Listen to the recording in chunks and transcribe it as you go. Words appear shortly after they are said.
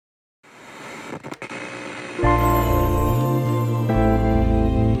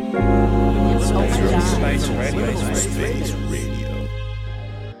Radio.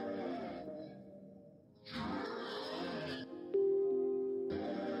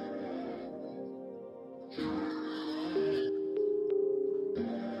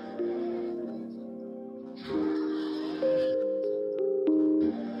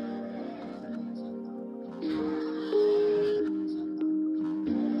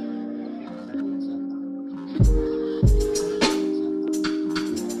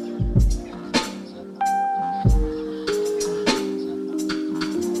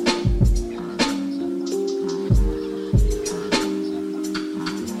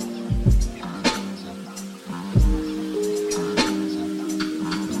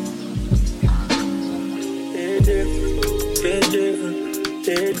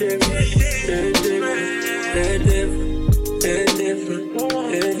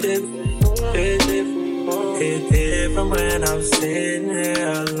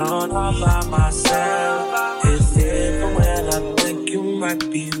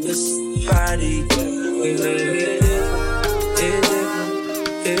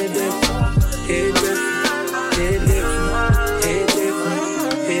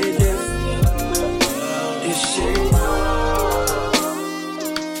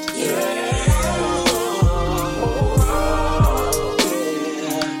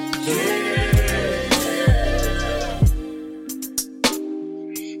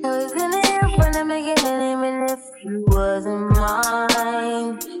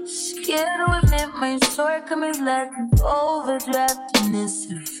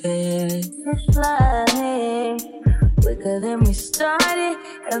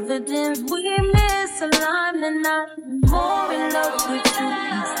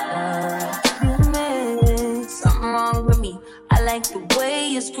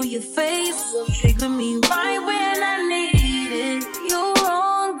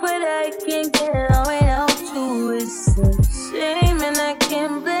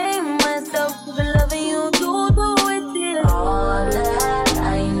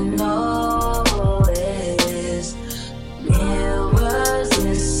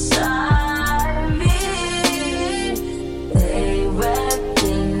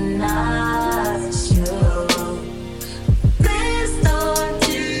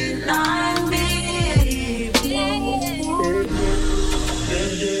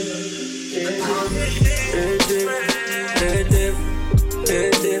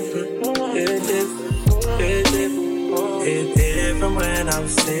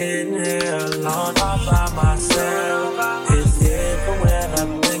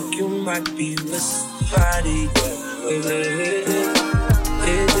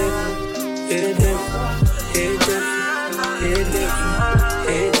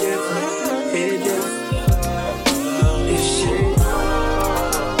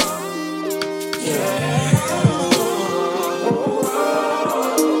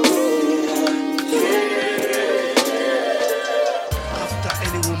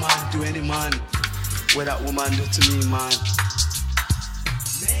 What that woman do to me, man.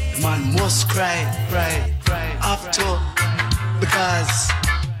 The man must cry after, because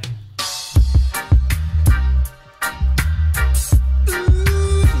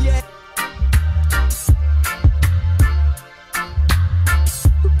yeah.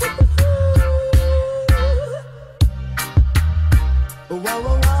 Wow,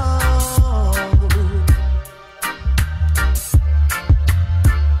 wow, wow.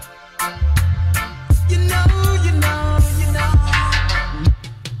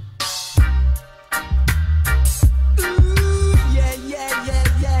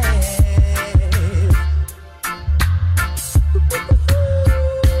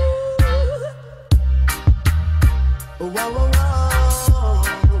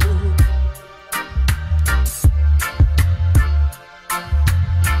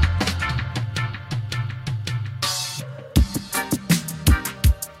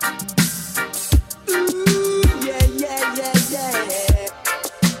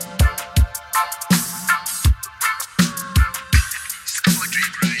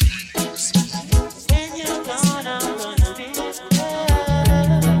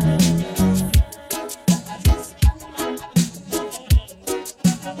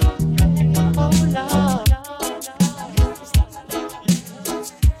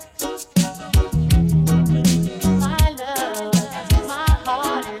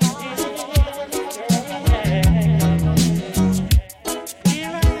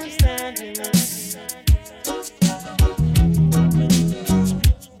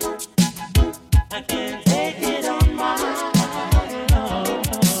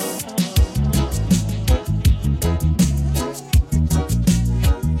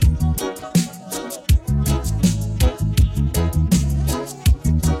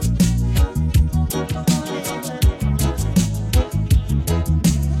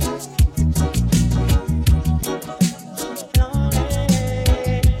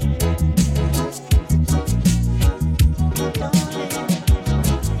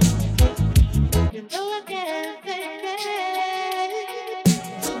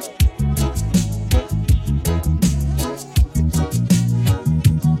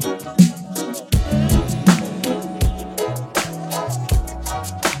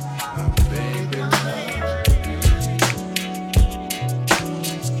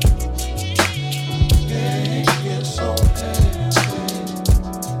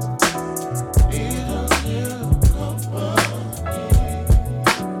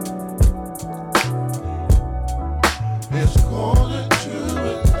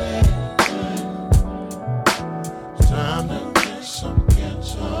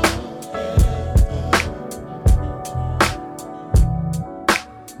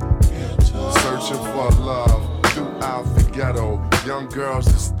 young girls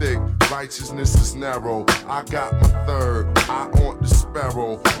is thick, righteousness is narrow. I got my third, I on the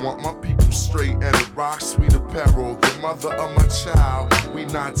sparrow. Want my people straight and a rock sweet apparel. The mother of my child, we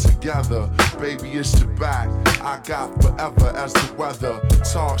not together. Baby, it's your back. I got forever as the weather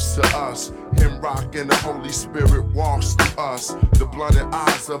talks to us. Him rockin' the Holy Spirit walks through us. The blinded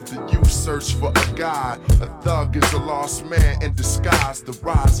eyes of the youth search for a God. A thug is a lost man in disguise. The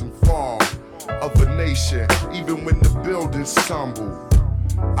rise and fall of a nation, even when the buildings tumble,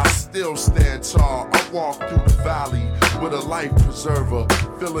 I still stand tall. I walk through the valley with a life preserver,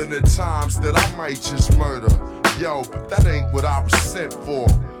 feeling the times that I might just murder. Yo, but that ain't what I was sent for.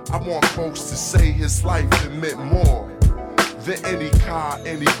 I want folks to say his life meant more than any car,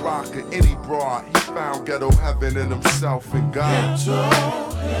 any rock, or any broad. He found ghetto heaven in himself and God.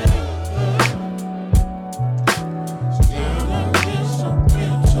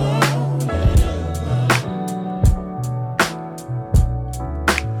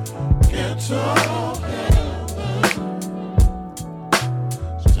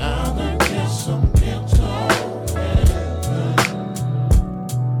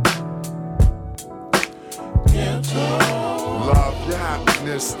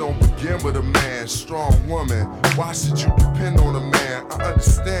 Don't begin with a man, strong woman. Why should you depend on a man? I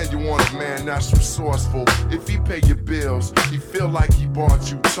understand you want a man that's resourceful. If he pay your bills, he feel like he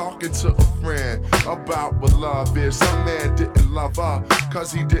bought you. Talking to a friend about what love is. Some man didn't love her,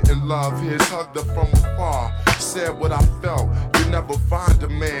 cause he didn't love his. Hugged her from afar, said what I felt. You never find a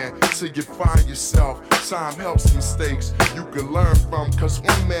man till you find yourself. Time helps mistakes you can learn from. Cause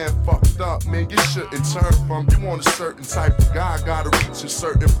one man fucked up, man, you shouldn't turn from. You want a certain type of guy, gotta reach a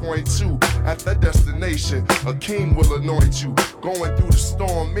certain point too. At that destination, a king will anoint you. Going through the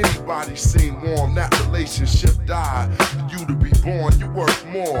storm, anybody seem warm. That relationship died. For you to be born, you worth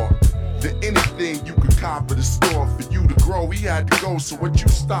more than anything you could cop at the store. For you to grow, he had to go, so what you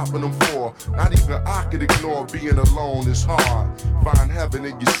stopping him for? Not even I could ignore being alone is hard. Find heaven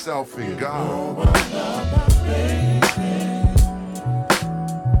in yourself and God.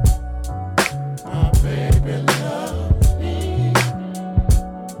 My baby loves me.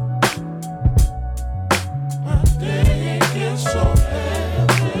 My day gets so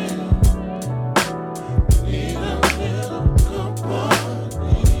heavy. Need a little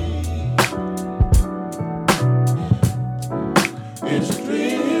company. It's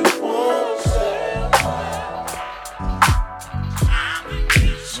 3-4-7.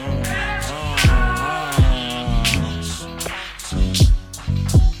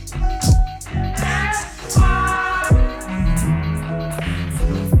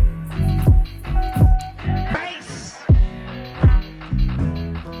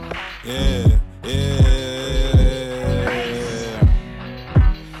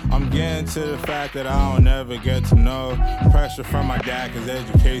 To the fact that I don't ever get to know. Pressure from my dad, cause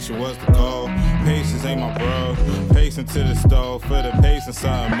education was the goal. Patience ain't my bro. Pacing to the stove for the pace and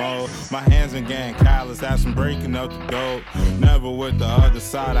something more. My hands been getting callous, that's from breaking up the dope. Never with the other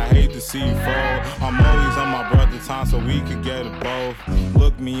side, I hate to see you fall. I'm always on my brother's time so we could get it both.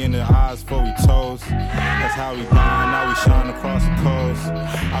 Look me in the eyes before we toast. That's how we dying, now we shine across the coast.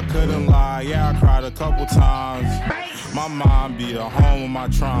 I couldn't lie, yeah I cried a couple times. My mind be the home of my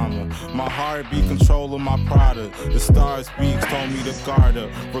trauma. My heart be controlling my product. The stars speaks, told me to guard her.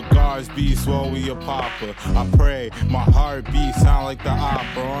 Regards be swole your papa. I pray my heartbeat sound like the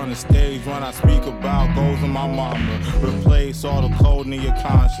opera. On the stage when I speak about goals of my mama. Replace all the code in your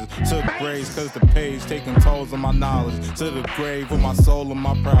conscience. Took breaks cause the page taking tolls of my knowledge. To the grave with my soul and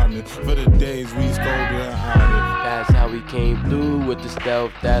my proudness. For the days we scolded and outed. That's how we came through with the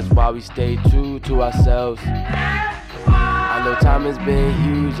stealth. That's why we stay true to ourselves. I know time has been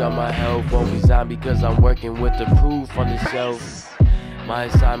huge on my health. Won't resign because I'm working with the proof on the shelf. My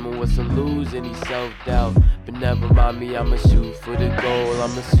assignment was to lose any self-doubt. But never mind me, I'ma shoot for the goal.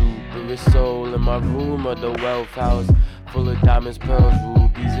 I'm a super rich soul in my room or the wealth house. Full of diamonds, pearls,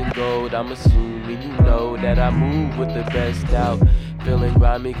 rubies, and gold. I'm assuming you know that I move with the best out. Feeling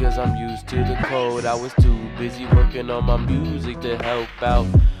grimy cause I'm used to the cold. I was too busy working on my music to help out.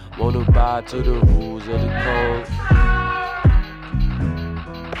 Won't abide to the rules of the code.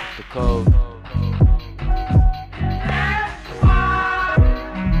 The code.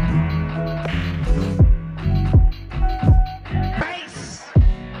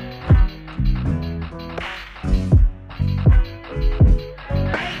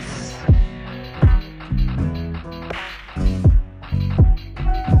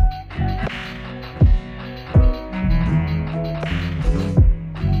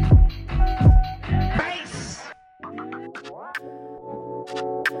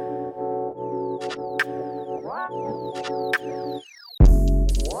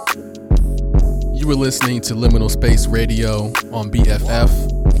 are listening to Liminal Space Radio on BFF.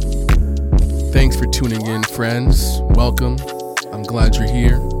 Thanks for tuning in, friends. Welcome. I'm glad you're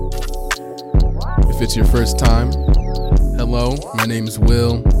here. If it's your first time, hello, my name is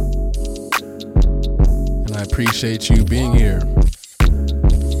Will, and I appreciate you being here.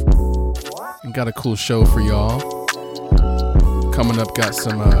 And got a cool show for y'all. Coming up, got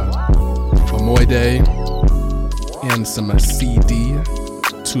some Amoy Day and some CD,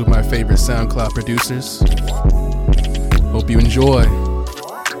 two of my favorite SoundCloud producers. Hope you enjoy.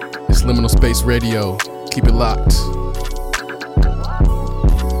 It's Liminal Space Radio. Keep it locked.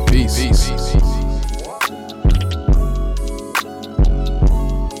 Peace.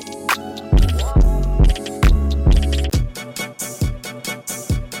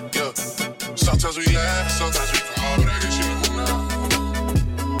 Sometimes we laugh, sometimes we cry, but I guess you know now.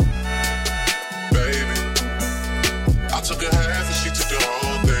 Baby, I took a half and she took the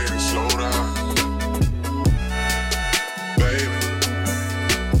whole thing. Slow down. Baby,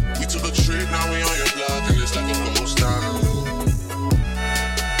 we took a trip, now we on your block and it's like a ghost town.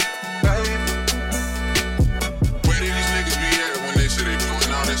 Baby, where did these niggas be at when they say they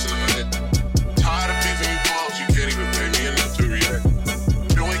doing all this and all that? Tired of beefing you balls, you can't even pay me enough to react.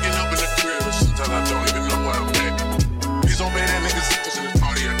 Been waking up in the crib and sometimes I don't even know where I'm at. These old bad niggas in this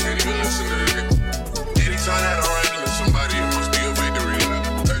party, I can't even listen to that. Anytime that I run into somebody, it must be a victory lap.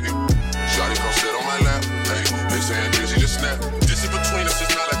 Hey, shawty gon' sit on my lap. Hey, they saying busy just snap. This is between us, it's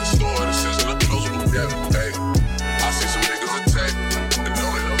not like a store. This isn't a closable gap. Hey, I see some niggas attack and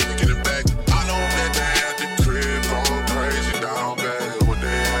don't end up picking it back. I know that they at the crib going crazy down bad. What they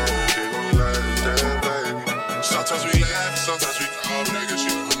had, they gon' last that, baby. Sometimes we laugh, sometimes we cry, but I guess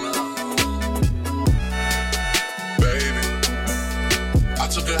you know now. Baby, I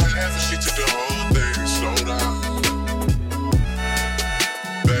took a half and she took the whole thing. Slow down.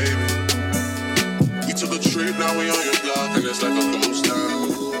 Baby, we took a trip, now we on your block and it's like a ghost town.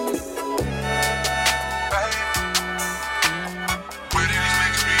 Baby, where did these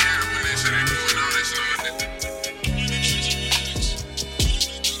niggas be at when they say they doing all this and all that?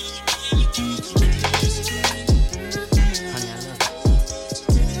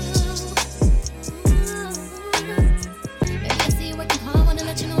 Baby, I see you working hard, wanna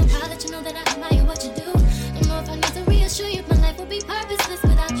let you know I'm proud, let you know that I admire what you do. Don't know if I need to reassure you, my life will be purposeless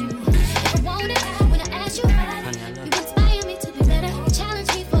without you. If I want it, when I ask you, you inspire me to be better. You challenge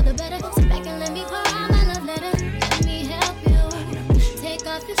me for the better. Sit back and let me pour out my love letter. Let me help you. Take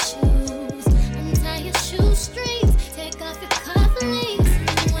off your shoes, untie your shoestrings. Take off your cufflinks.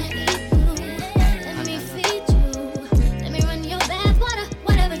 I wanna eat you. Let me feed you. Let me run your bath water.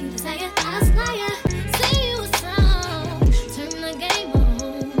 Whatever you desire, I'll aspire. Sing you a song. Turn the game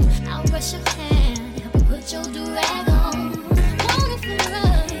on. I'll brush your hair. Help you put your do-rag on. Want it for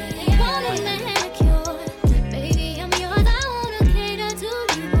love. Want it manicure. Baby, I'm yours. I wanna cater to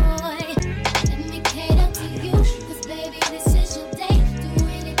you, boy. Let me cater to you. 'Cause baby, this is your day. Do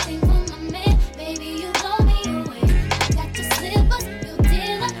anything for my man. Baby, you blow me away. Got your slippers, your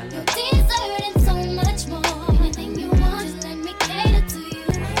dinner, your dessert, and so much more. Anything you want, just let me cater to you.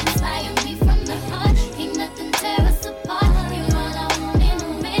 Inspire me from the heart. Ain't nothing tear us apart. You're all I want in a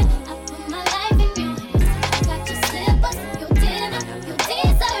man. I put my life in your hands. Got your slippers, your dinner, your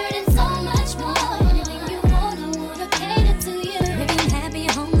dessert, and so much more. Anything you want, I wanna cater to you. Baby, I'm happy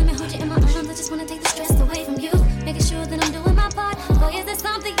at home. Let me hold you in my arms. I just wanna take the stress away from you. Making sure that I'm doing my part. Boy, is there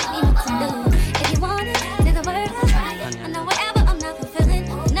something you need to do? If you want it, say the word. I'll try it. I know whatever I'm not fulfilling,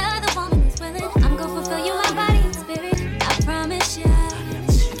 another woman is willing. I'm gonna fulfill you in body and spirit. I promise you.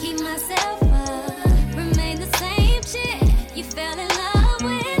 I keep myself up, remain the same shit you fell in love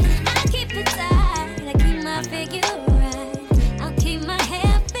with. I keep it tight. I keep my figure right. I'll keep my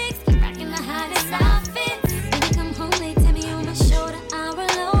hair fixed, keep rocking the hottest outfits. When you come home, they tell me on my shoulder, I'll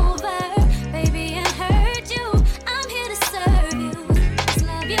roll over. Baby, I heard you. I'm here to serve you. This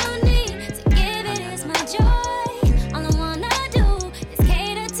love you need to give it is my joy. All I wanna do is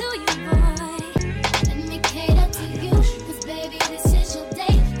cater to you, boy. Let me cater to you. 'Cause baby, this is your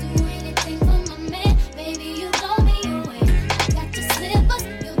day. Do anything for my man. Baby, you blow me away. Got your slippers,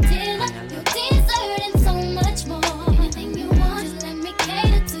 your dinner, your dessert, and so much more. Anything you want, just let me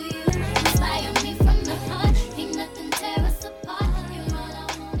cater to you. Inspire me from the heart. Ain't nothing tear us apart. You're all I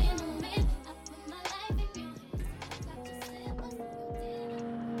want in a man. I put my life in your hands. Got your slippers, your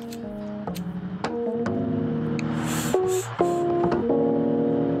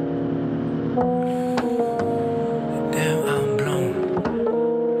Damn, I'm blown.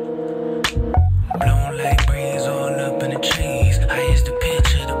 Blown like breeze all up in the trees. I is the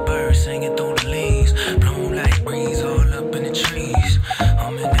pitch of the bird singing through the leaves. Blown like breeze all up in the trees.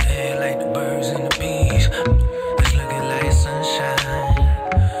 I'm in the air like the birds and the bees.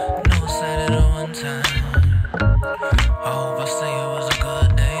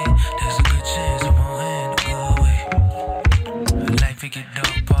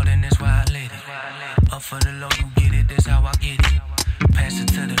 dog part and that's why I let it. Up for the low, you get it, that's how I get it. Pass it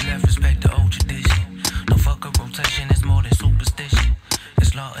to the left, respect the old tradition. No fuck a rotation, it's more than superstition.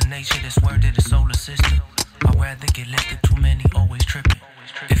 It's law of nature, that's word to the solar system. I'd rather get lifted, too many always tripping.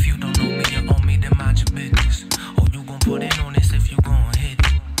 If you don't know me, you owe me, then mind your business. Or you gon' put in on this if you gon' hit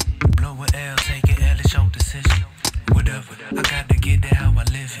it. Blow a L, take it L, it's your decision. Whatever, I got to get it how I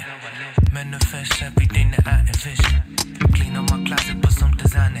live it. Manifest everything that I envision. Clean up my closet, put some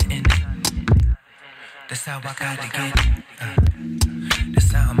designer in it. That's how I got to get it.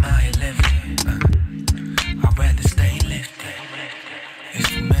 That's how I'm out here living. I'd rather stay lifted. It's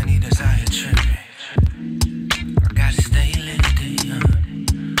too many that's out here tripping. I gotta stay lifted.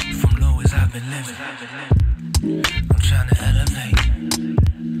 From low as I've been living. I'm trying to elevate.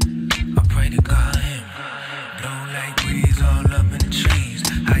 I pray to God him. Blow like breeze all up in the trees.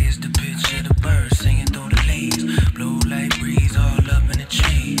 Highest the pitch of the birds singing through the leaves. Blow like breeze all up in the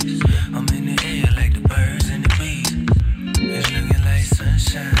trees. I'm in the air like the birds and the bees. It's looking like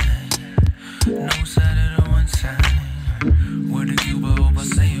sunshine. No side of the one side. Where the Cuba hope I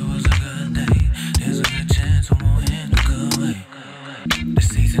say it was a good day. There's a good chance I'm gonna end a good way. The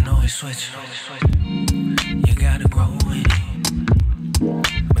season always switch. You gotta grow with it.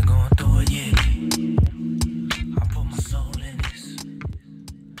 Been going through it, yeah. I put my soul in this.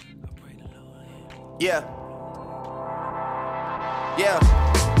 I pray the Lord. Yeah. Yeah.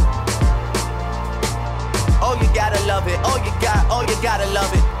 Oh, you gotta love it. Oh, you gotta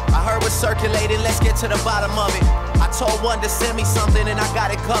love it. I heard what's circulating, let's get to the bottom of it. I told one to send me something and I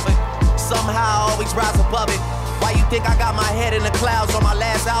got it covered. Somehow I always rise above it. Why you think I got my head in the clouds on my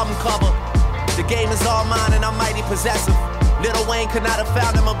last album cover? The game is all mine and I'm mighty possessive. Lil Wayne could not have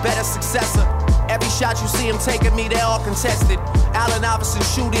found him a better successor. Every shot you see him taking me, they're all contested. Allen Iverson,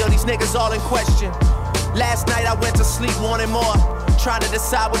 shoe deal, these niggas all in question. Last night I went to sleep wanting more, trying to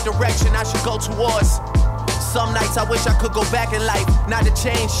decide what direction I should go towards. Some nights I wish I could go back in life, not to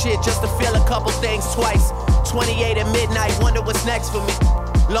change shit, just to feel a couple things twice. 28 at midnight, wonder what's next for me.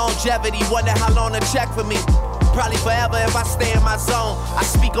 Longevity, wonder how long to check for me. Probably forever if I stay in my zone. I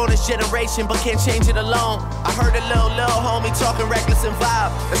speak on this generation, but can't change it alone. I heard a little homie talking reckless and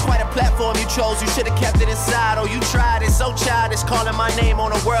vibe. That's quite a platform you chose, you should've kept it inside. Oh, you tried it, so childish, calling my name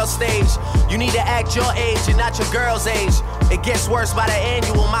on a world stage. You need to act your age and not your girl's age. It gets worse by the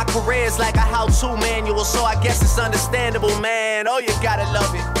annual. My career's like a how-to manual, so I guess it's understandable, man. Oh, you gotta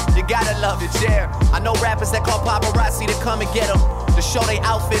love it, yeah. I know rappers that call paparazzi to come and get them, to show they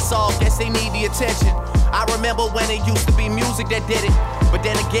outfits off, guess they need the attention. I remember when it used to be music that did it, but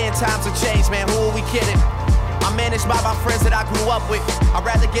then again, times have changed, man, who are we kidding? I'm managed by my friends that I grew up with. I'd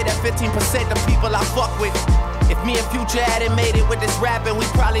rather get that 15% the people I fuck with. If me and Future hadn't made it with this rapping,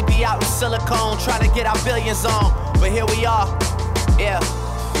 we'd probably be out in Silicone trying to get our billions on. But here we are, yeah.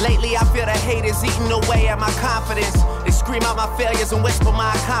 Lately I feel the hate is eating away at my confidence. They scream out my failures and whisper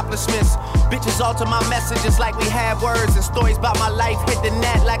my accomplishments. Bitches alter my messages like we have words, and stories about my life hit the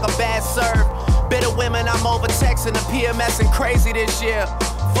net like a bad serve. Bitter women, I'm over texting the PMS and crazy this year.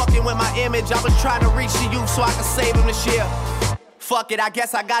 Fucking with my image, I was trying to reach the youth so I could save them this year. Fuck it, I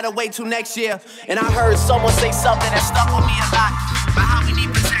guess I gotta wait till next year. And I heard someone say something that stuck with me a lot, about how we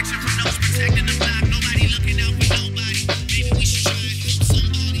need protection from those protecting the block. Nobody looking out for nobody. Maybe we should try and help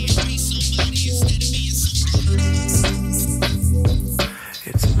somebody and be somebody instead of being somebody.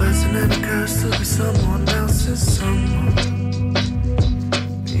 It's a blessing and a curse to be someone else's someone.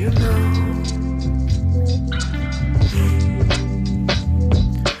 You know,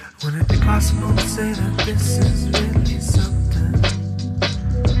 would it be possible to say that this is really something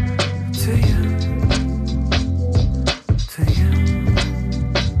to you?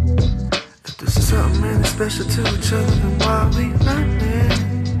 That this is something really special to each other, and why we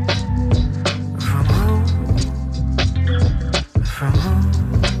learning from home.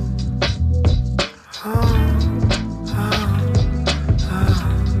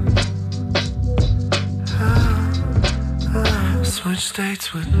 Switch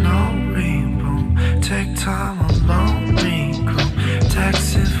states with no reboot. Take time alone, recoup.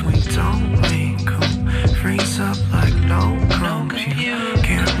 Tax if we don't recoup. Freeze up like no compute.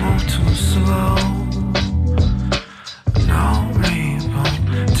 Can't move too slow. No reboot.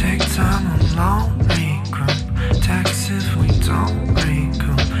 Take time alone, regroup. Tax if we don't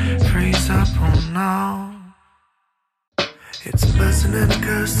recoup. Freeze up, oh no. It's a blessing and a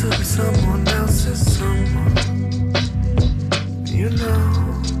curse to be someone else's someone. You know,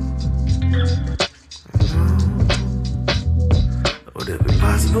 would it be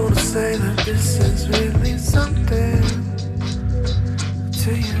possible to say that this is really something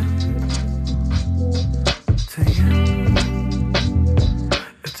to you?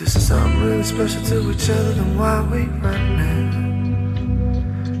 really special to each other, then why we running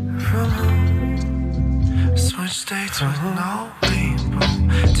from home? Switch states with no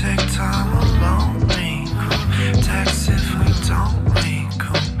reboot. Take time alone, recoup. Tax if we don't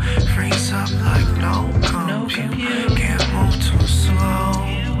recoup. Freeze up like no compute. Can't move too slow.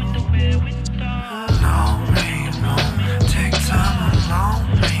 No reboot. Take time alone,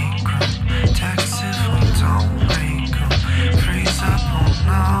 recoup. Tax if we don't recoup. Freeze up, oh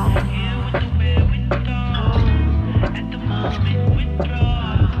no. At the moment,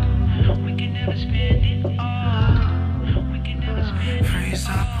 withdraw. We can never spend it all. We can never spend it all. Freeze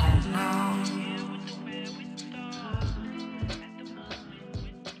up, oh no.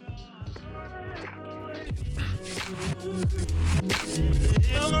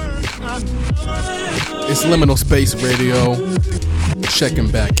 It's Liminal Space Radio. Checking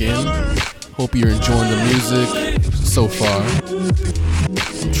back in. Hope you're enjoying the music so far.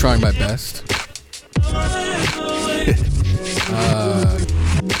 I'm trying my best.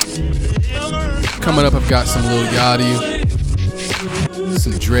 Coming up, I've got some Lil Yachty,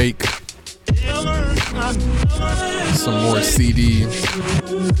 some Drake, some more CD.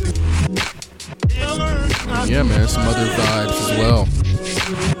 Yeah, man, some other vibes as well.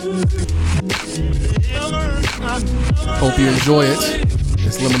 Hope you enjoy it.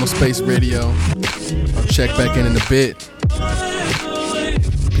 It's Liminal Space Radio. I'll check back in a bit.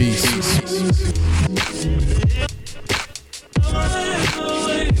 Peace.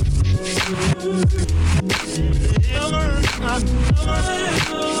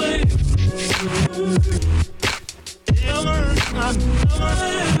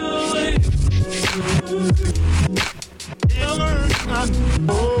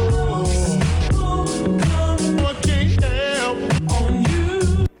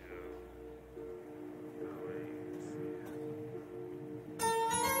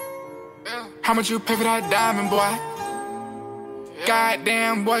 How much you pay for that diamond, boy?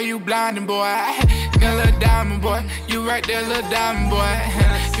 Goddamn, boy, you blinding, boy. That little diamond, boy. You right there, little diamond, boy.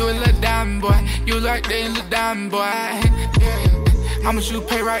 You a little diamond, boy. You like that little diamond, boy. How much you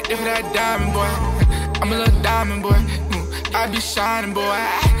pay right there for that diamond, boy? I'm a little diamond, boy. I be shining, boy.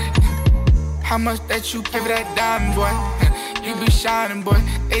 How much that you pay for that diamond, boy? You be shining, boy.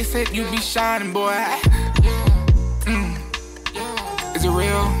 They said you be shining, boy. Is it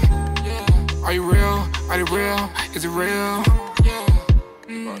real? Are you real? Are you real? Is it real?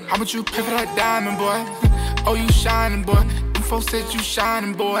 How much you pay for that diamond, boy? Oh, you shining, boy. Them folks said you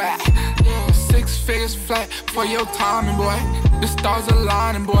shining, boy. 6 figures flat for your timing, boy. The stars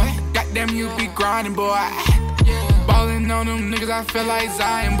aligning, boy. Goddamn, you be grinding, boy. Ballin' on them niggas, I feel like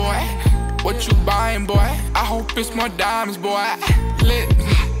Zion, boy. What you buying, boy? I hope it's more diamonds, boy. Lit,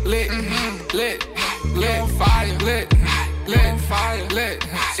 lit, lit, lit, fire, lit. Lit, fire, lit,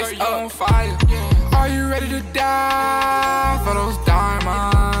 it's on fire. Are you ready to die for those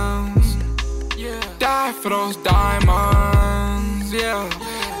diamonds? Die for those diamonds, yeah.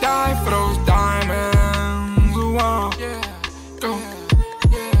 Die for those diamonds, whoa. Go.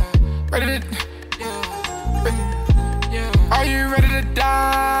 Ready to, are you ready to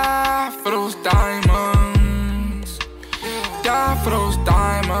die for those diamonds? Die for those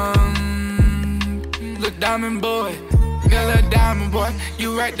diamonds. Little diamond boy. That little diamond boy,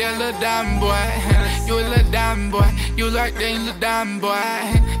 you right there, little diamond boy. You a little diamond boy, you like that little diamond boy.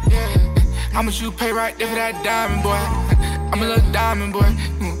 How much you pay right there for that diamond boy? I'm a little diamond boy,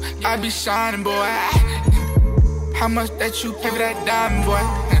 I be shining boy. How much that you pay for that diamond boy?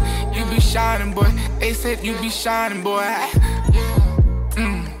 You be shining boy, they said you be shining boy.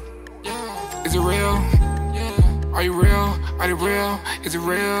 Is it real? Are you real? Are you real? Is it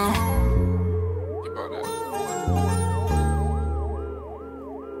real?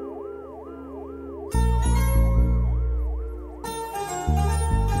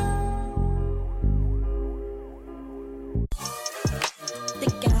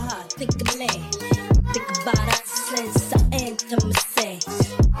 Think of me, think about us and some intimacy.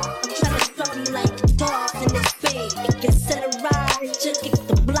 I'm trying to throw you like the dogs in the speed. It can set a ride, just kick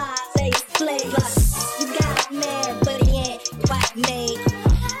the blase, play. You got a man, but he ain't quite me.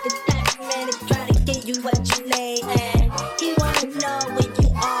 The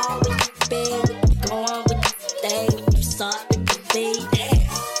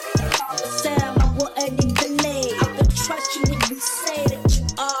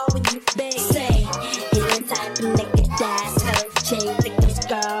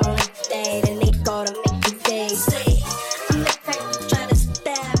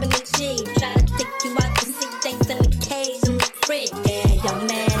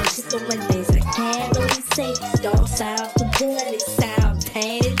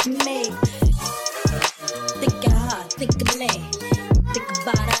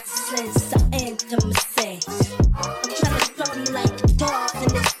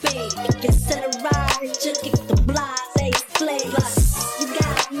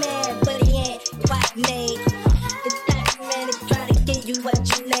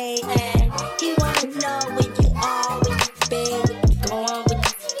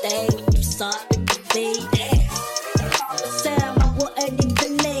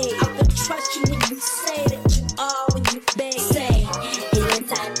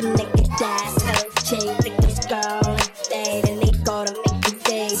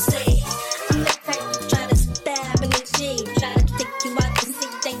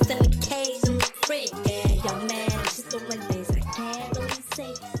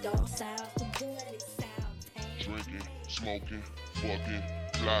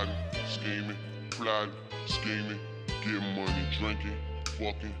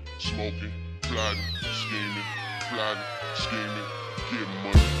fucking, smoking, plotting, scheming, getting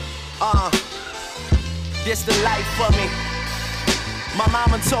money. This the life for me. My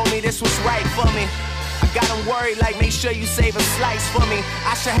mama told me this was right for me. I got them worried like make sure you save a slice for me.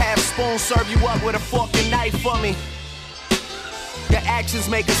 I should have spoon serve you up with a fork and knife for me. Your actions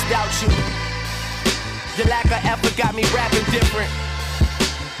make us doubt you. Your lack of effort got me rapping different.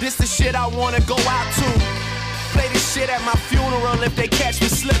 This the shit I wanna go out to. Play this shit at my funeral if they catch me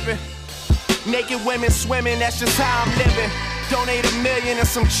slipping. Naked women swimming, that's just how I'm living. Donate $1 million and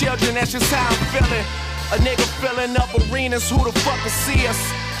some children, that's just how I'm feeling. A nigga filling up arenas, who the fuck will see us?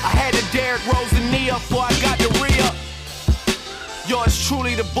 I had to Derrick Rose the knee up before I got the re-up. Yours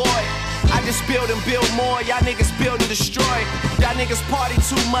truly the boy. I just build and build more, y'all niggas build and destroy. Y'all niggas party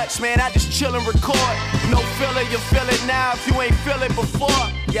too much, man, I just chill and record. No filler, you feel it now if you ain't feel it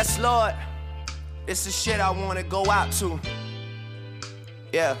before. Yes, Lord, it's the shit I wanna go out to.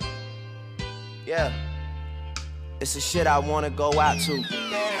 Yeah. It's the shit I wanna go out to.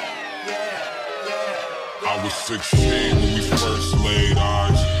 I was 16 when we first laid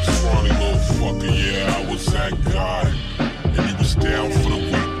eyes. Scrawny little fucker, yeah, I was that guy. And you was down for the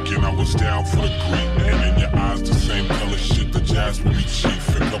week, and I was down for the Greek. And in your eyes, the same color shit, the jazz would be chief.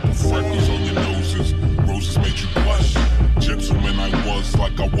 A couple freckles on your noses, roses made you blush. Gentleman I was,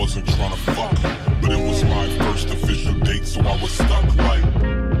 like I wasn't trying to fuck. But it was my first official date, so I was stuck like.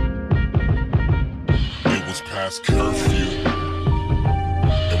 It was past curfew,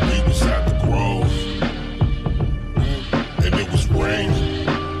 and we was at the Grove. And it was raining,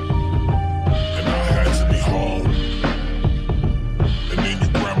 and I had to be home. And then you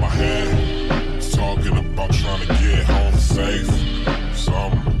grabbed my hand, talking about trying to get home safe.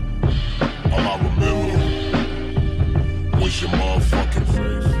 All I remember was your motherfucking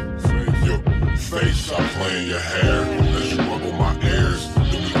face. Your face, I play in your hair as you rubble my ears.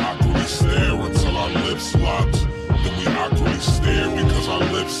 Then we awkwardly stare until our lips locked. Then we awkwardly stare because our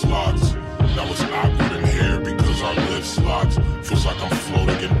lips locked. Now it's awkward in here because our lips locked. Feels like I'm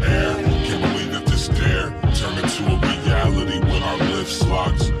floating in air. Can't believe that this dare turned into a reality when our lips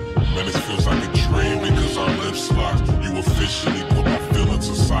locked. Man, it feels like a dream because our lips locked. You officially put my feelings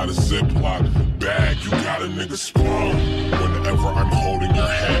inside a Ziploc bag. You got a nigga sprung. Whenever I'm holding your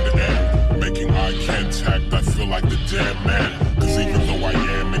hand and making eye contact, I feel like the damn man. Cause even though I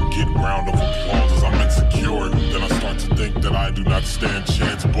am and get round of applause as I'm insecure, then I start to think that I do not stand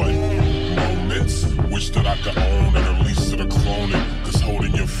chance. But moments, wish that I could own and release it or clone it. Cause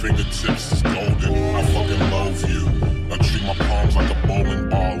holding your fingertips is golden. I fucking love you. I treat my palms like a bowling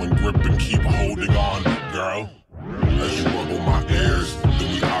ball and grip and keep holding on, girl. As you rubble my ears,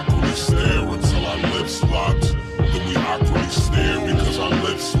 then we awkwardly stare until our lips locked. Then we awkwardly stare because our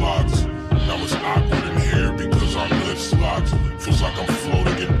lips locked. Now it's awkward in here because our lips locked. Feels like I'm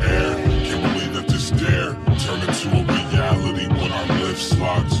floating in air. Can't believe that this dare turned into a reality when our lips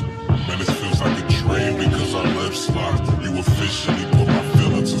locked. Man, it feels like a dream because our lips locked. You officially put my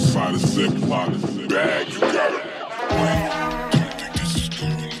feelings inside a Ziploc bag. You got it.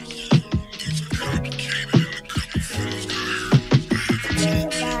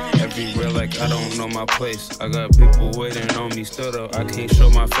 Everywhere like I don't know my place. I got people waiting on me, still though I can't show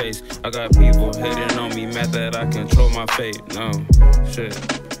my face. I got people hating on me, mad that I control my fate. No, shit,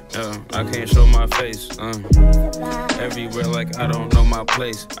 yeah, I can't show my face. Everywhere like I don't know my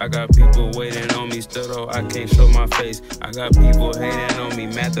place. I got people waiting on me, still though I can't show my face. I got people hating on me,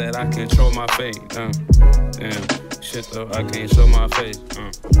 mad that I control my fate. Damn, shit though, I can't show my face.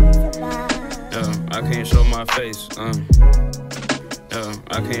 Yeah, I can't show my face.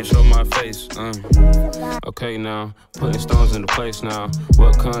 I can't show my face. Okay now, putting stones into place now.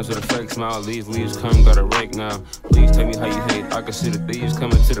 What comes with a fake smile? Leave leaves come, gotta rake now. Please tell me how you hate. I can see the thieves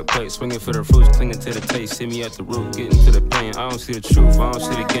coming to the plate, swinging for the fruits, clinging to the taste. See me at the root, getting to the pain. I don't see the truth, I don't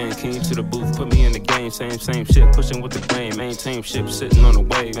see the game. Came to the booth, put me in the game. Same shit, pushing with the grain. Maintain ship, sitting on the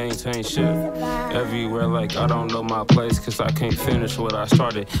wave. Maintain shit. Everywhere like I don't know my place, cause I can't finish what I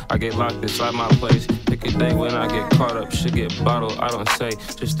started. I get locked inside my place. Pick a day when I get caught up, shit get bottled. I don't say,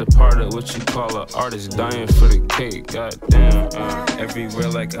 just a part of what you call an artist dying for the cake. Goddamn, everywhere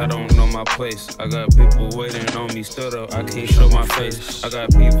like I don't know my place. I got people waiting on me, still though I can't show my face. I got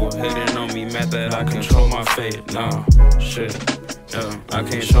people hating on me, mad that I control my fate. No, shit, yeah, I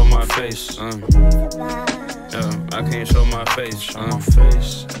can't show my face. Yeah, I can't show my face.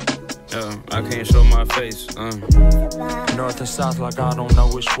 I can't show my face. North and south like I don't know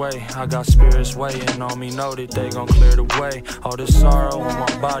which way. I got spirits waiting on me, know that they gon' clear the way. All this sorrow on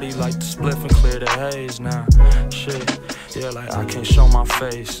my body like the spliff and clear the haze now. Shit, yeah, like I can't show my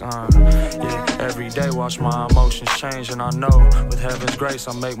face. Yeah, every day watch my emotions change, and I know with heaven's grace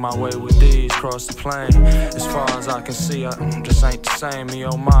I make my way with these cross the plane. As far as I can see, I just ain't the same. Me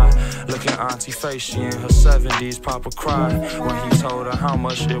oh my, look at Auntie face, she in her 70s. Papa cried when he told her how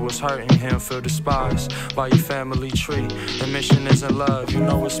much it was hurting him. Feel despised by your family tree. The mission isn't love, you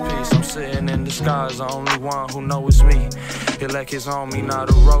know it's peace. I'm sitting in the skies, the only one who know it's me. Elect is on me, not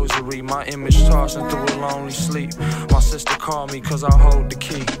a rosary. My image tossing through a lonely sleep. My sister called me cause I hold the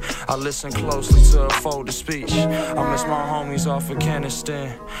key. I listen closely to her folded speech. I miss my homies off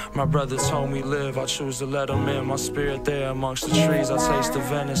Afghanistan. My brother told me live, I choose to let them in. My spirit there amongst the trees, I taste the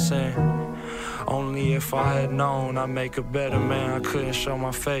venison. Only if I had known I'd make a better man. I couldn't show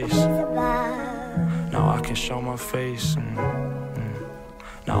my face. Now I can show my face.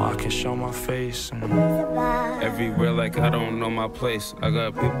 Now I can show my face. Everywhere like I don't know my place. I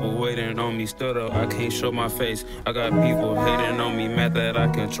got people waiting on me, still though I can't show my face. I got people hating on me, mad that I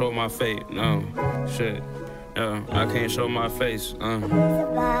control my fate. No, shit, yeah, I can't show my face.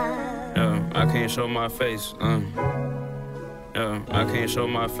 Yeah, I can't show my face. Yeah, I can't show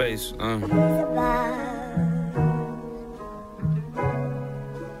my face.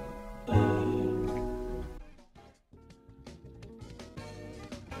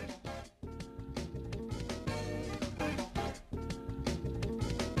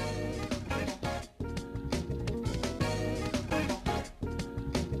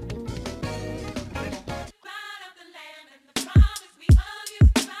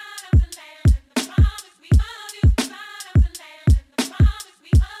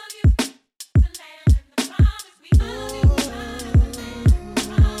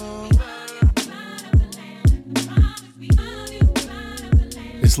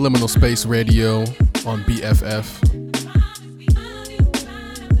 It's Liminal Space Radio on BFF.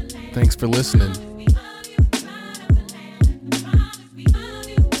 Thanks for listening.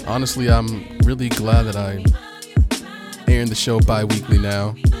 Honestly, I'm really glad that I airing the show bi-weekly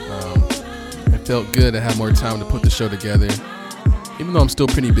now. It felt good to have more time to put the show together. Even though I'm still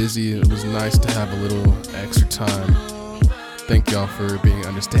pretty busy, it was nice to have a little extra time. Thank y'all for being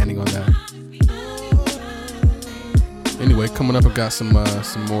understanding on that. Anyway, coming up, I've got some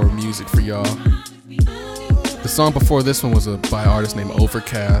more music for y'all. The song before this one was by an artist named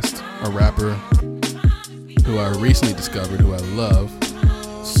Overcast, a rapper who I recently discovered, who I love.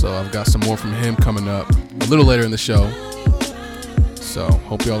 So I've got some more from him coming up a little later in the show. So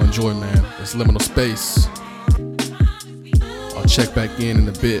hope y'all enjoy, man. It's Liminal Space. I'll check back in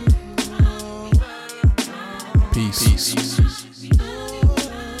a bit. Peace.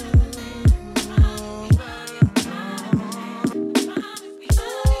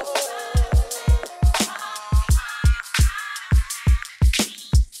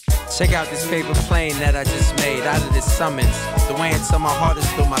 Check out this paper plane that I just made out of this summons. The way into my heart is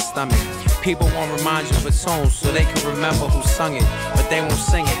through my stomach. People won't remind you with songs so they can remember who sung it. But they won't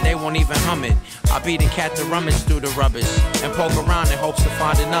sing it, they won't even hum it. I'll be the cat to rummage through the rubbish and poke around in hopes to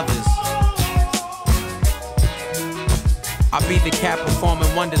find others. I'll be the cat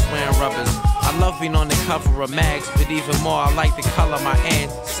performing wonders wearing rubbers. I love being on the cover of mags, but even more I like the color my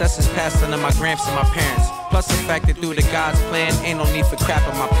ancestors passed on to my gramps and my parents. Plus the fact that through the God's plan, ain't no need for crap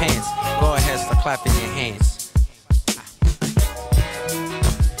in my pants. Go ahead, start clapping your hands.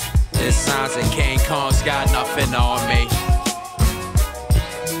 This signs that King Kong's got nothing on me.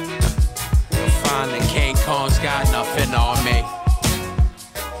 You'll find that King Kong's got nothing on me.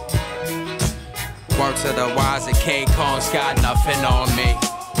 Word to the wise that King Kong's got nothing on me.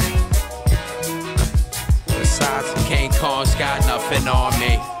 Besides, King Kong's got nothing on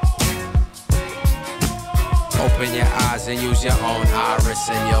me. Open your eyes and use your own iris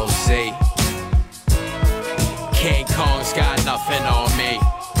and you'll see. King Kong's got nothing on me.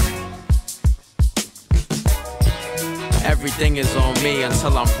 Everything is on me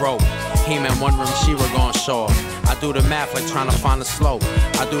until I'm broke. He-Man wondering She-Ra gon' show up. I do the math like trying to find the slope.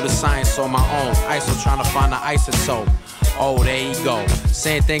 I do the science on my own. ISO trying to find the isotope. Oh, there you go.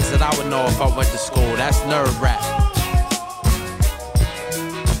 Saying things that I would know if I went to school. That's nerve rap.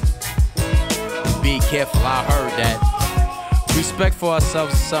 Be careful, I heard that. Respect for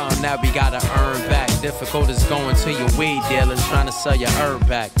ourselves is something that we gotta earn back. Difficult is going to your weed dealer and trying to sell your herb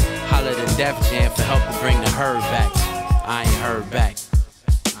back. Holler to Def Jam for help to bring the herd back. I ain't heard back.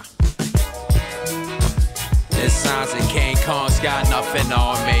 This signs that King Kong's got nothing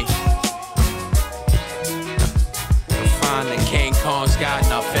on me. You'll find that King Kong's got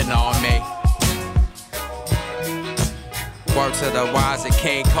nothing on me. Word to the wise, and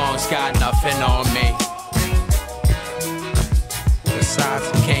King Kong's got nothing on me. Besides,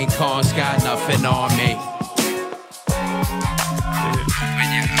 King Kong's got nothing on me.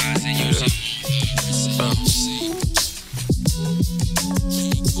 Open your eyes and use it.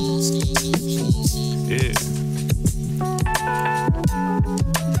 Yeah.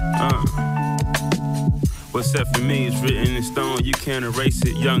 What's set for me is written in stone, you can't erase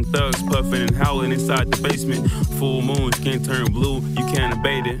it. Young thugs puffing and howling inside the basement. Full moon, skin turn blue, you can't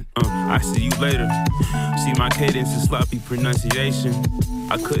abate it. I see you later. See my cadence is sloppy pronunciation.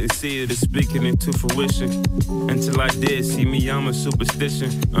 I couldn't see it, it's speaking into fruition. Until I did, see me, I'm a superstition.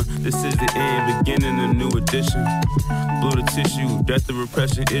 This is the end, beginning a new edition. Blew the tissue, death of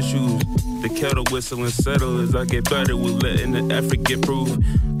repression issues. The kettle whistle and settle as I get better with letting the effort get proof.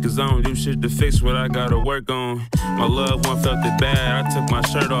 Cause I don't do shit to fix what I gotta work on. My loved one felt it bad, I took my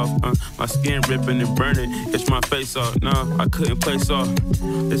shirt off. My skin ripping and burning, itch my face off. Nah, I couldn't play soft.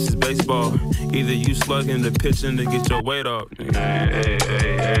 This is baseball. Either you slugging the pitching to get your weight off.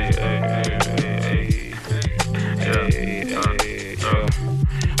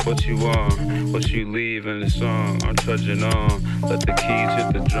 What you want, what you leave in the song, I'm trudging on. Let the keys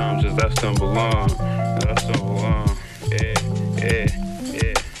hit the drums as I stumble on.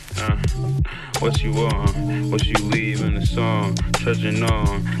 What you want, what you leave in the song, trudging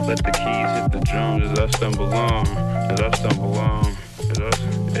on. Let the keys hit the drums as I stumble on.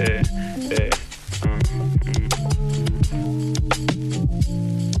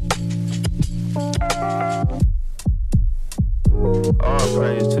 All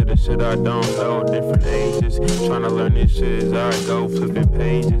praise to the shit I don't know, different ages. Tryna learn this shit as I go, flipping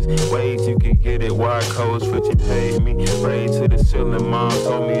pages. Ways you can get it, wire codes, switching paid me. Raised to the ceiling, mom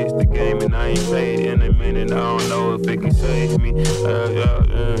told me it's the game and I ain't paid in a minute. I don't know if it can save me.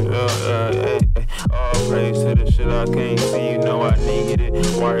 All praise to the shit I can't see, you know I needed it.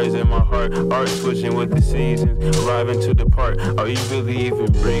 Wires in my heart, art switching with the seasons. Arriving to the park, are you really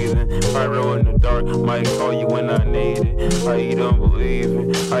even breathing? Pyro in the dark, might call you when I need it. How you don't believe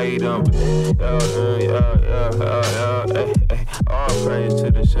it? How you don't believe it? All praise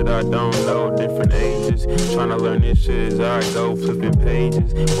to the shit I don't know, different ages. Tryna learn this shit as I go, flipping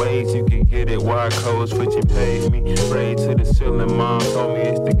pages. Ways you can get it, wire codes, switching paid me. Raised to the ceiling, mom told me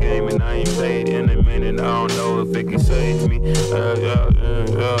it's the game and I ain't paid in a minute. I don't know if it can save me.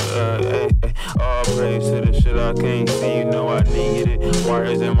 All praise to the shit I can't see, you know I need it.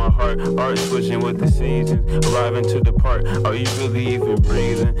 Wires in my heart, art switching with the seasons. Arriving to the park, are you really even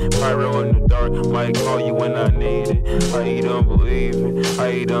breathing? Pyro in the dark, might call you when I need it. How you don't believe it? How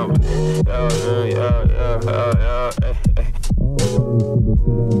you don't believe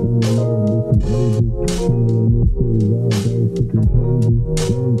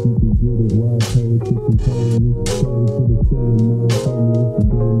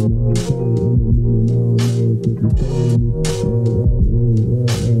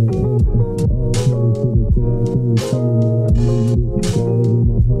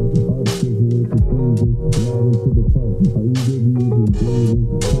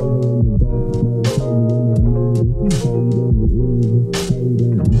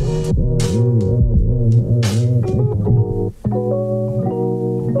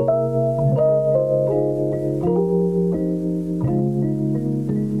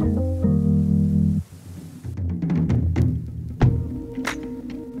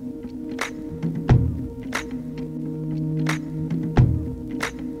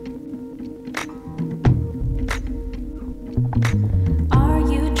Are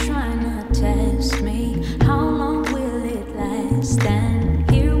you trying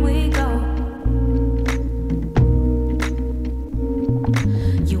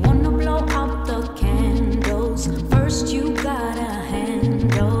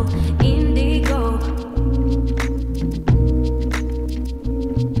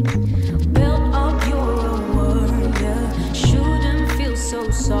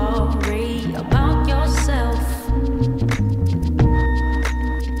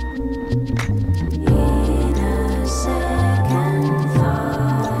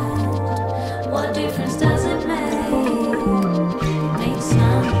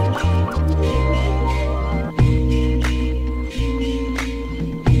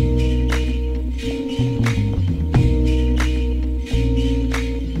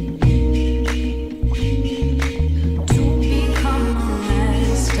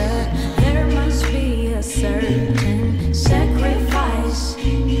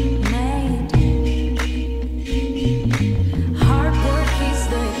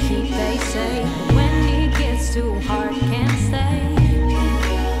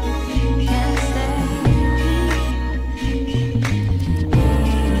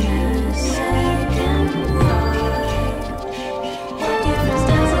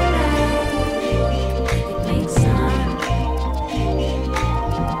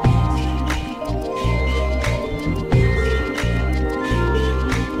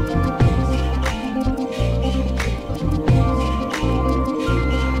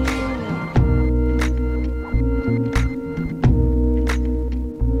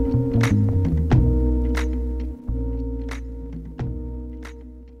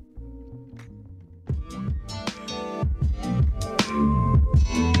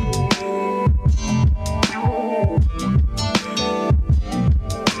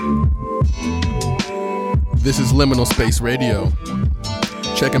This is Liminal Space Radio.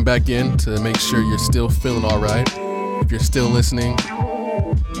 Checking back in to make sure you're still feeling all right. If you're still listening,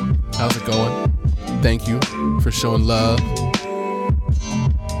 how's it going? Thank you for showing love.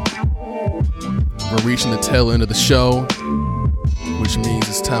 We're reaching the tail end of the show, which means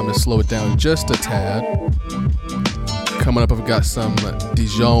it's time to slow it down just a tad. Coming up, I've got some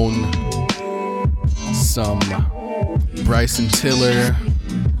Dijon, some Bryson Tiller,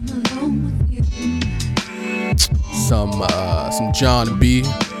 some John B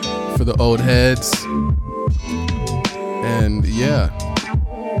for the old heads, and yeah,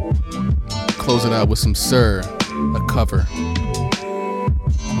 close it out with some Sir, a cover.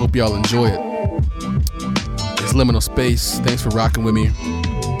 Hope y'all enjoy it. It's Liminal Space. Thanks for rocking with me.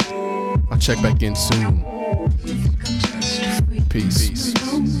 I'll check back in soon. Peace.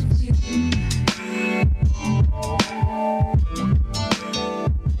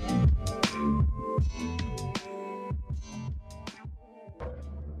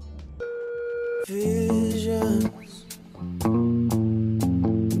 Visions,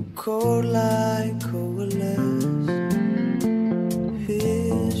 cold like coalesce.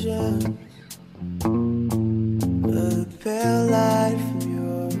 Visions, a pale light from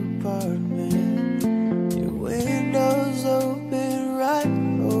your apartment. Your windows open right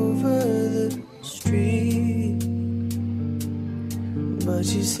over the street, but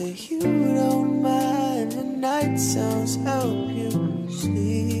you say you don't mind. The night sounds help you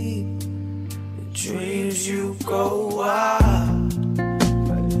sleep. Dreams you go wild,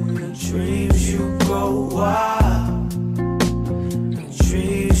 the dreams you go wild, the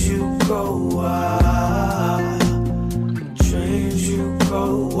dreams you go wild, the dreams you go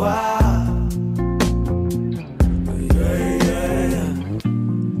wild, yeah, yeah.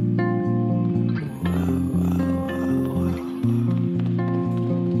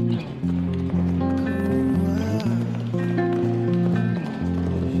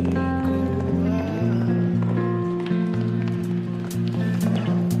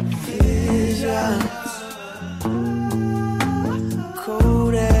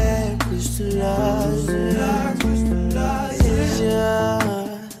 Cold and crystallized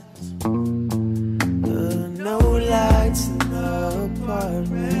visions. No lights in the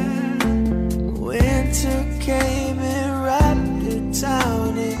apartment. Winter came and wrapped the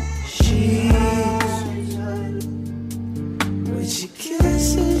town in sheets, but your kiss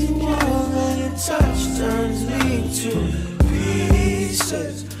is warm and your touch turns me to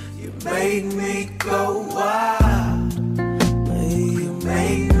pieces. You make me go wild. You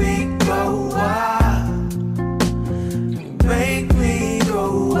make me go wild. You make me go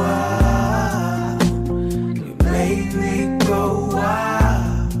wild. You make me go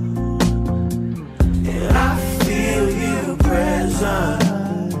wild. And I feel you present.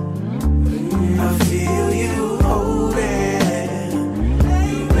 I feel you holding.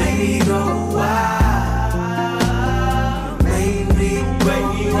 You make me go wild. You make me go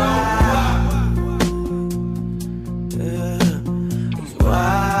wild.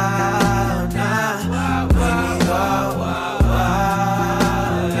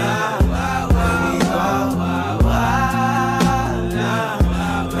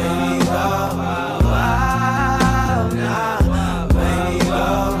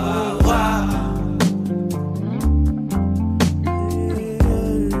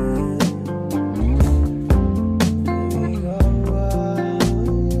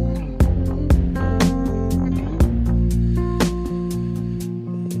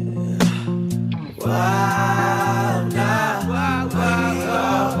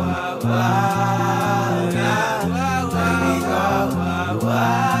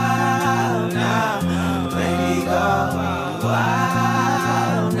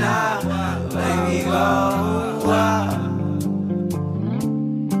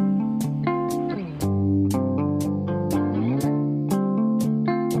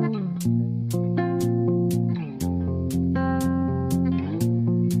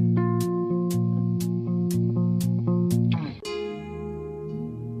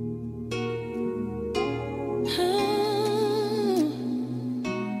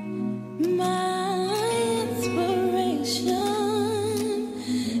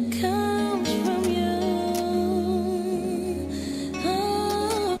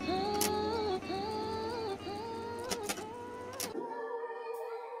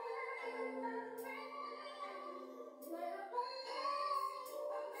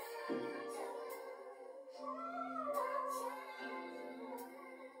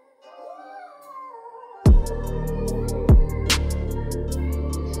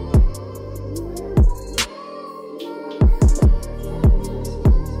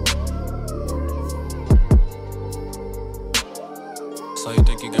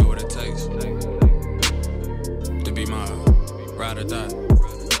 got what it takes to be my ride or die.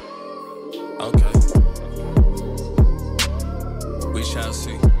 Okay, we shall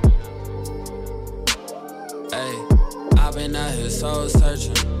see. Hey, I've been out here soul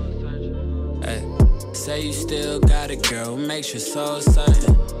searching. Hey, say you still got it, girl, what makes you so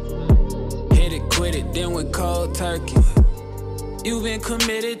certain? Hit it, quit it, then with cold turkey. You've been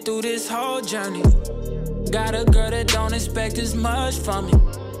committed through this whole journey. Got a girl that don't expect as much from me.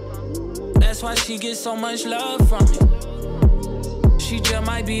 That's why she gets so much love from me. She just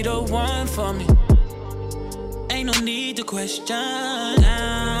might be the one for me. Ain't no need to question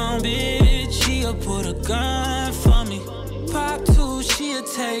now, bitch. She'll put a gun for me. Pop two, she'll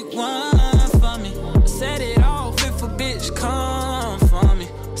take one for me. Set it off if a bitch come for me.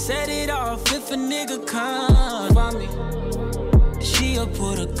 Set it off if a nigga come for me. She'll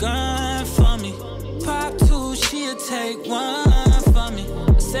put a gun for me. Pop two, she'll take one for me.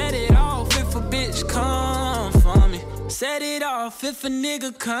 Set it off if a bitch come for me. Set it off if a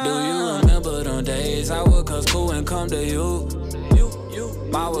nigga come. Do you remember them days I would cause cool and come to you?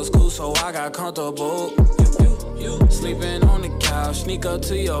 Mine was cool so I got comfortable. Sleeping on the couch, sneak up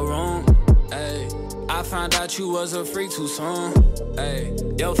to your room. Ay, I found out you was a freak too soon. Ay,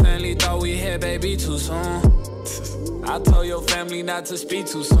 your family thought we had baby too soon. I told your family not to speak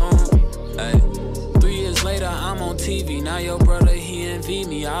too soon. Ay, 3 years later I'm on TV. Now your brother he envy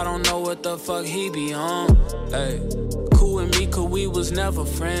me. I don't know what the fuck he be on. Ay, cool with me cause we was never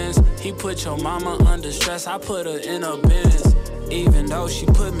friends. He put your mama under stress, I put her in a Benz. Even though she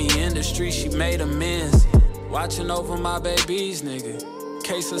put me in the street, she made amends. Watching over my babies, nigga.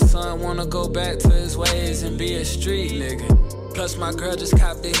 Case her son wanna go back to his ways and be a street nigga. Plus my girl just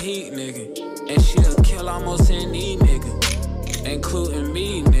copped the heat, nigga. And she'll kill almost any nigga, including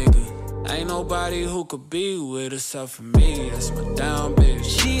me, nigga. Ain't nobody who could be with herself for me. That's my down bitch.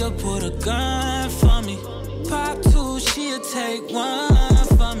 She'll put a gun for me. Pop two, she'll take one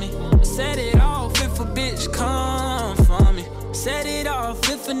for me. Set it off if a bitch come for me. Set it off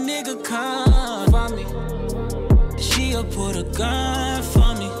if a nigga come for me. She'll put a gun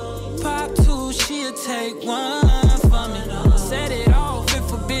for me. Pop two, she'll take one for me. Set it off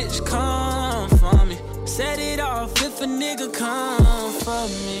if a bitch come for me. Set it off if a nigga come for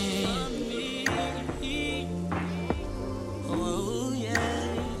me. Oh yeah.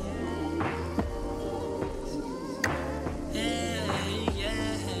 Yeah,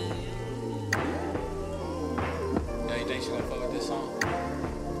 yeah. Yeah, you think she gonna fuck with this song?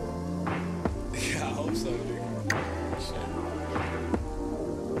 Yeah, I hope so, nigga. Shit.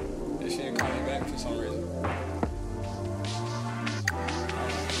 This shit call me back for some reason.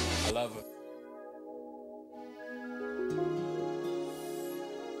 I love her.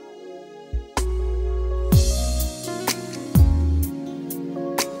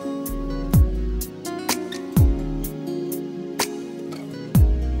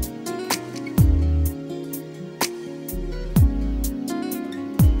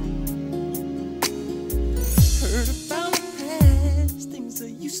 Heard about the past, things I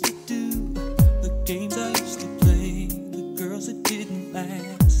used to do, the games I used to play, the girls that didn't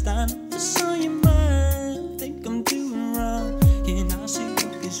last. I never saw your mind, think I'm doing wrong. Can I say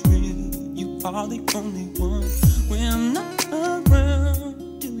what is real? You are the only one. When I'm not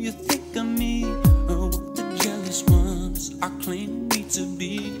around, do you think of me? Or what the jealous ones are claiming me to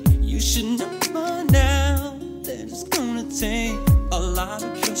be? You should know by now that it's gonna take a lot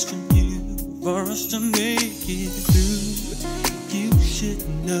of trust from you for us to make it through. You should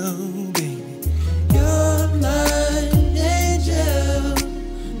know, baby, you're my angel.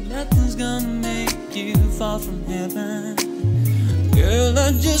 Nothing's gonna make you fall from heaven. Girl,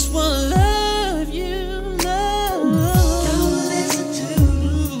 I just wanna love you, love. Don't listen to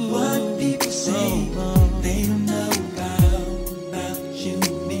what people say. They don't know about you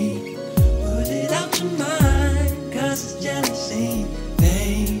and me. Put it out your mind, cause it's jealousy.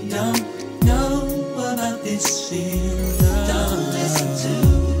 They don't know about this feeling. Don't listen to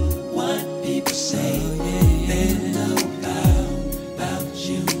what people say. They don't know about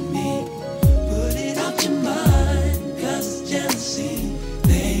you and me. Put it out your mind, cause it's jealousy.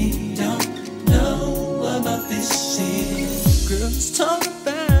 They don't know about this feeling. Girls talk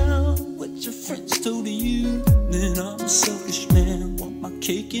about what your friends told you. Then I'm a selfish man, want my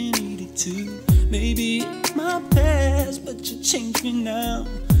cake and eat it too. Maybe it's my past, but you changed me now.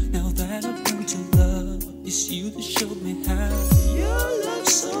 Now that I've learned to love, it's you that showed me how. Your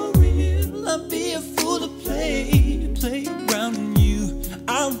love's so real, I'd be a fool to play around in you.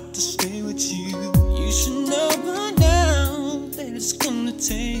 I want to stay with you. You should know by now that it's gonna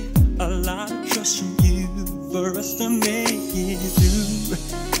take a lot of trust from you for us to make it through.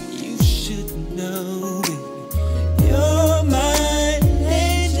 You should know that you're my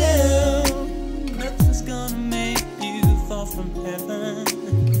angel. Nothing's gonna make you fall from heaven.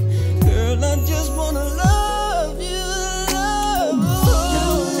 Girl, I just wanna love you, love you.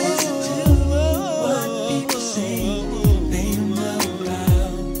 Don't listen to what people say. They don't know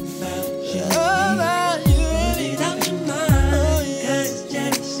about you. About you. Put it out your mind, 'cause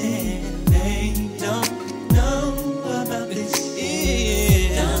Jack said they don't know about this.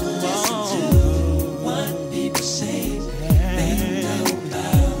 Don't listen to what people say. They don't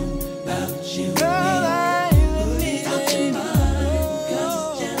know about you. Put it out your mind, 'cause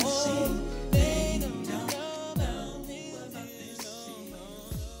Jack said they don't know about this.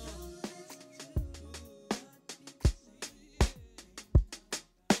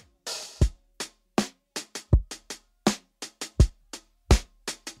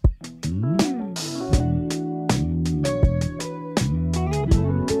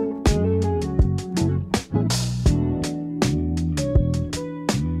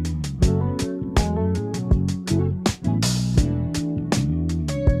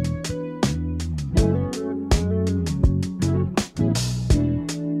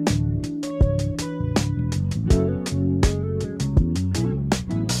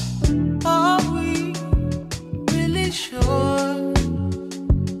 Are we really sure?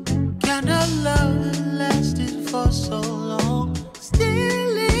 Kind of love that lasted for so long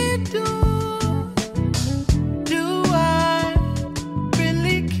still endure? Do I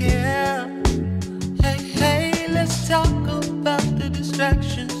really care? Hey, hey, let's talk about the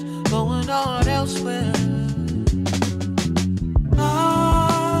distractions going on elsewhere. I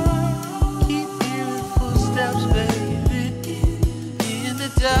keep hearing footsteps, baby, in the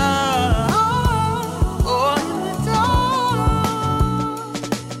dark. Oh, in the dark.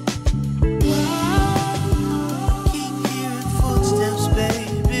 Keep hearing footsteps,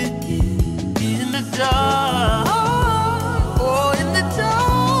 baby, in the dark. Oh, in the dark.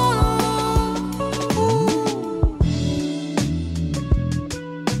 Ooh.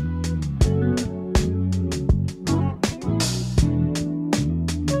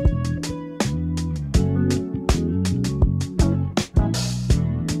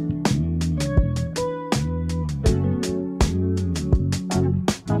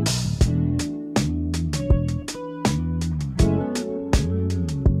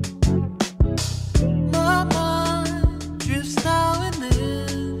 My mind drifts now and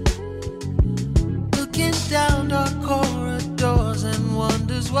then, looking down dark corridors and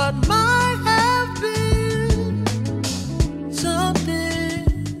wonders what might have been.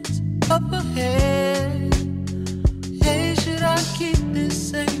 Something's up ahead. Hey, should I keep this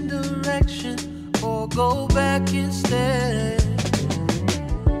same direction or go back instead?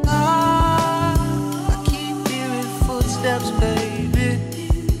 I keep hearing footsteps, baby,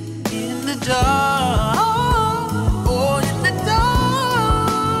 in the dark. Oh, in the dark.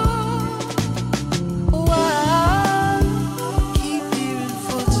 Oh, I keep hearing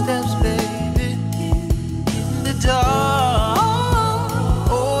footsteps, baby, in the dark.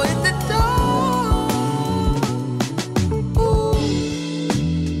 Oh, in the dark. Ooh.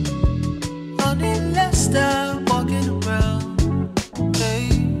 Honey, let's start walking around. Hey.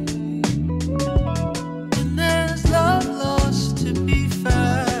 And there's love lost to be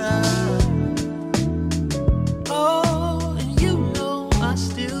found. Oh, and you know I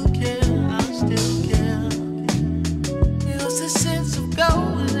still care, I still care. What's the sense of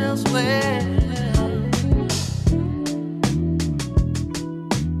going elsewhere?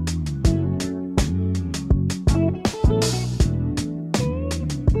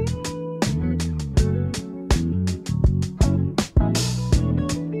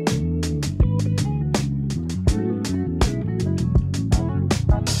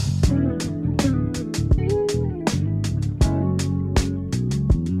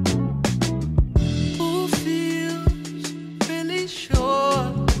 Who feels really sure?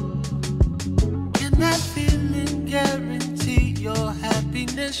 Can that feeling guarantee your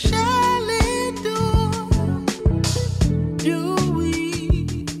happiness shall endure? Do we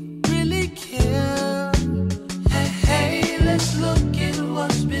really care? Hey, hey, let's look at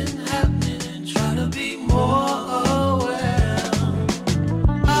what's been happening and try to be more aware.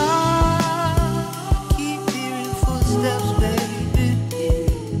 I keep hearing footsteps, baby,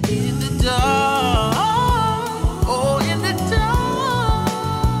 in the dark. Oh, in the dark.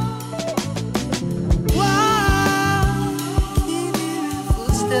 Why keep hearing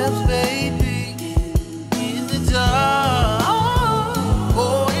footsteps, baby, in the dark?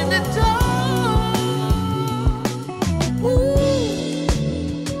 Oh, in the dark. Ooh,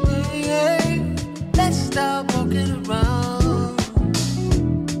 yeah. Let's stop walking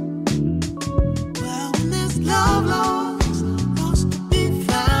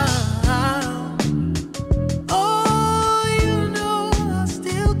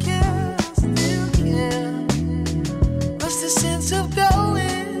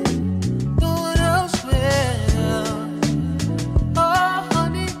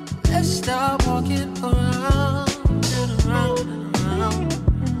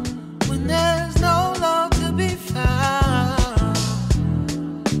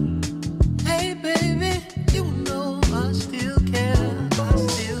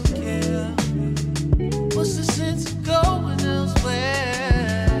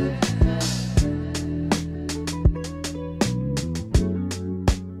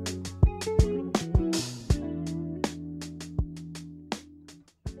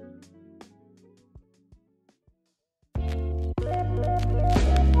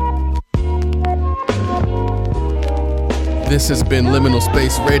This has been Liminal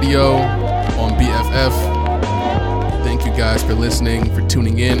Space Radio on BFF. Thank you guys for listening, for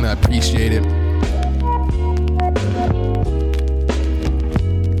tuning in. I appreciate it.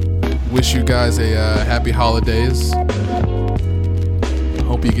 Wish you guys a happy holidays.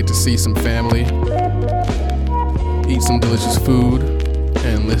 Hope you get to see some family, eat some delicious food,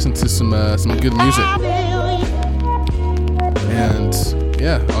 and listen to some good music. And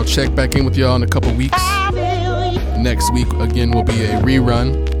yeah, I'll check back in with y'all in a couple weeks. Next week again will be a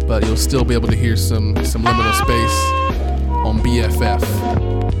rerun, but you'll still be able to hear some Liminal Space on BFF.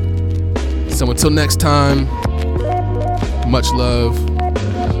 So until next time, much love.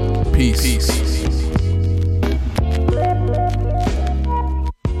 Peace.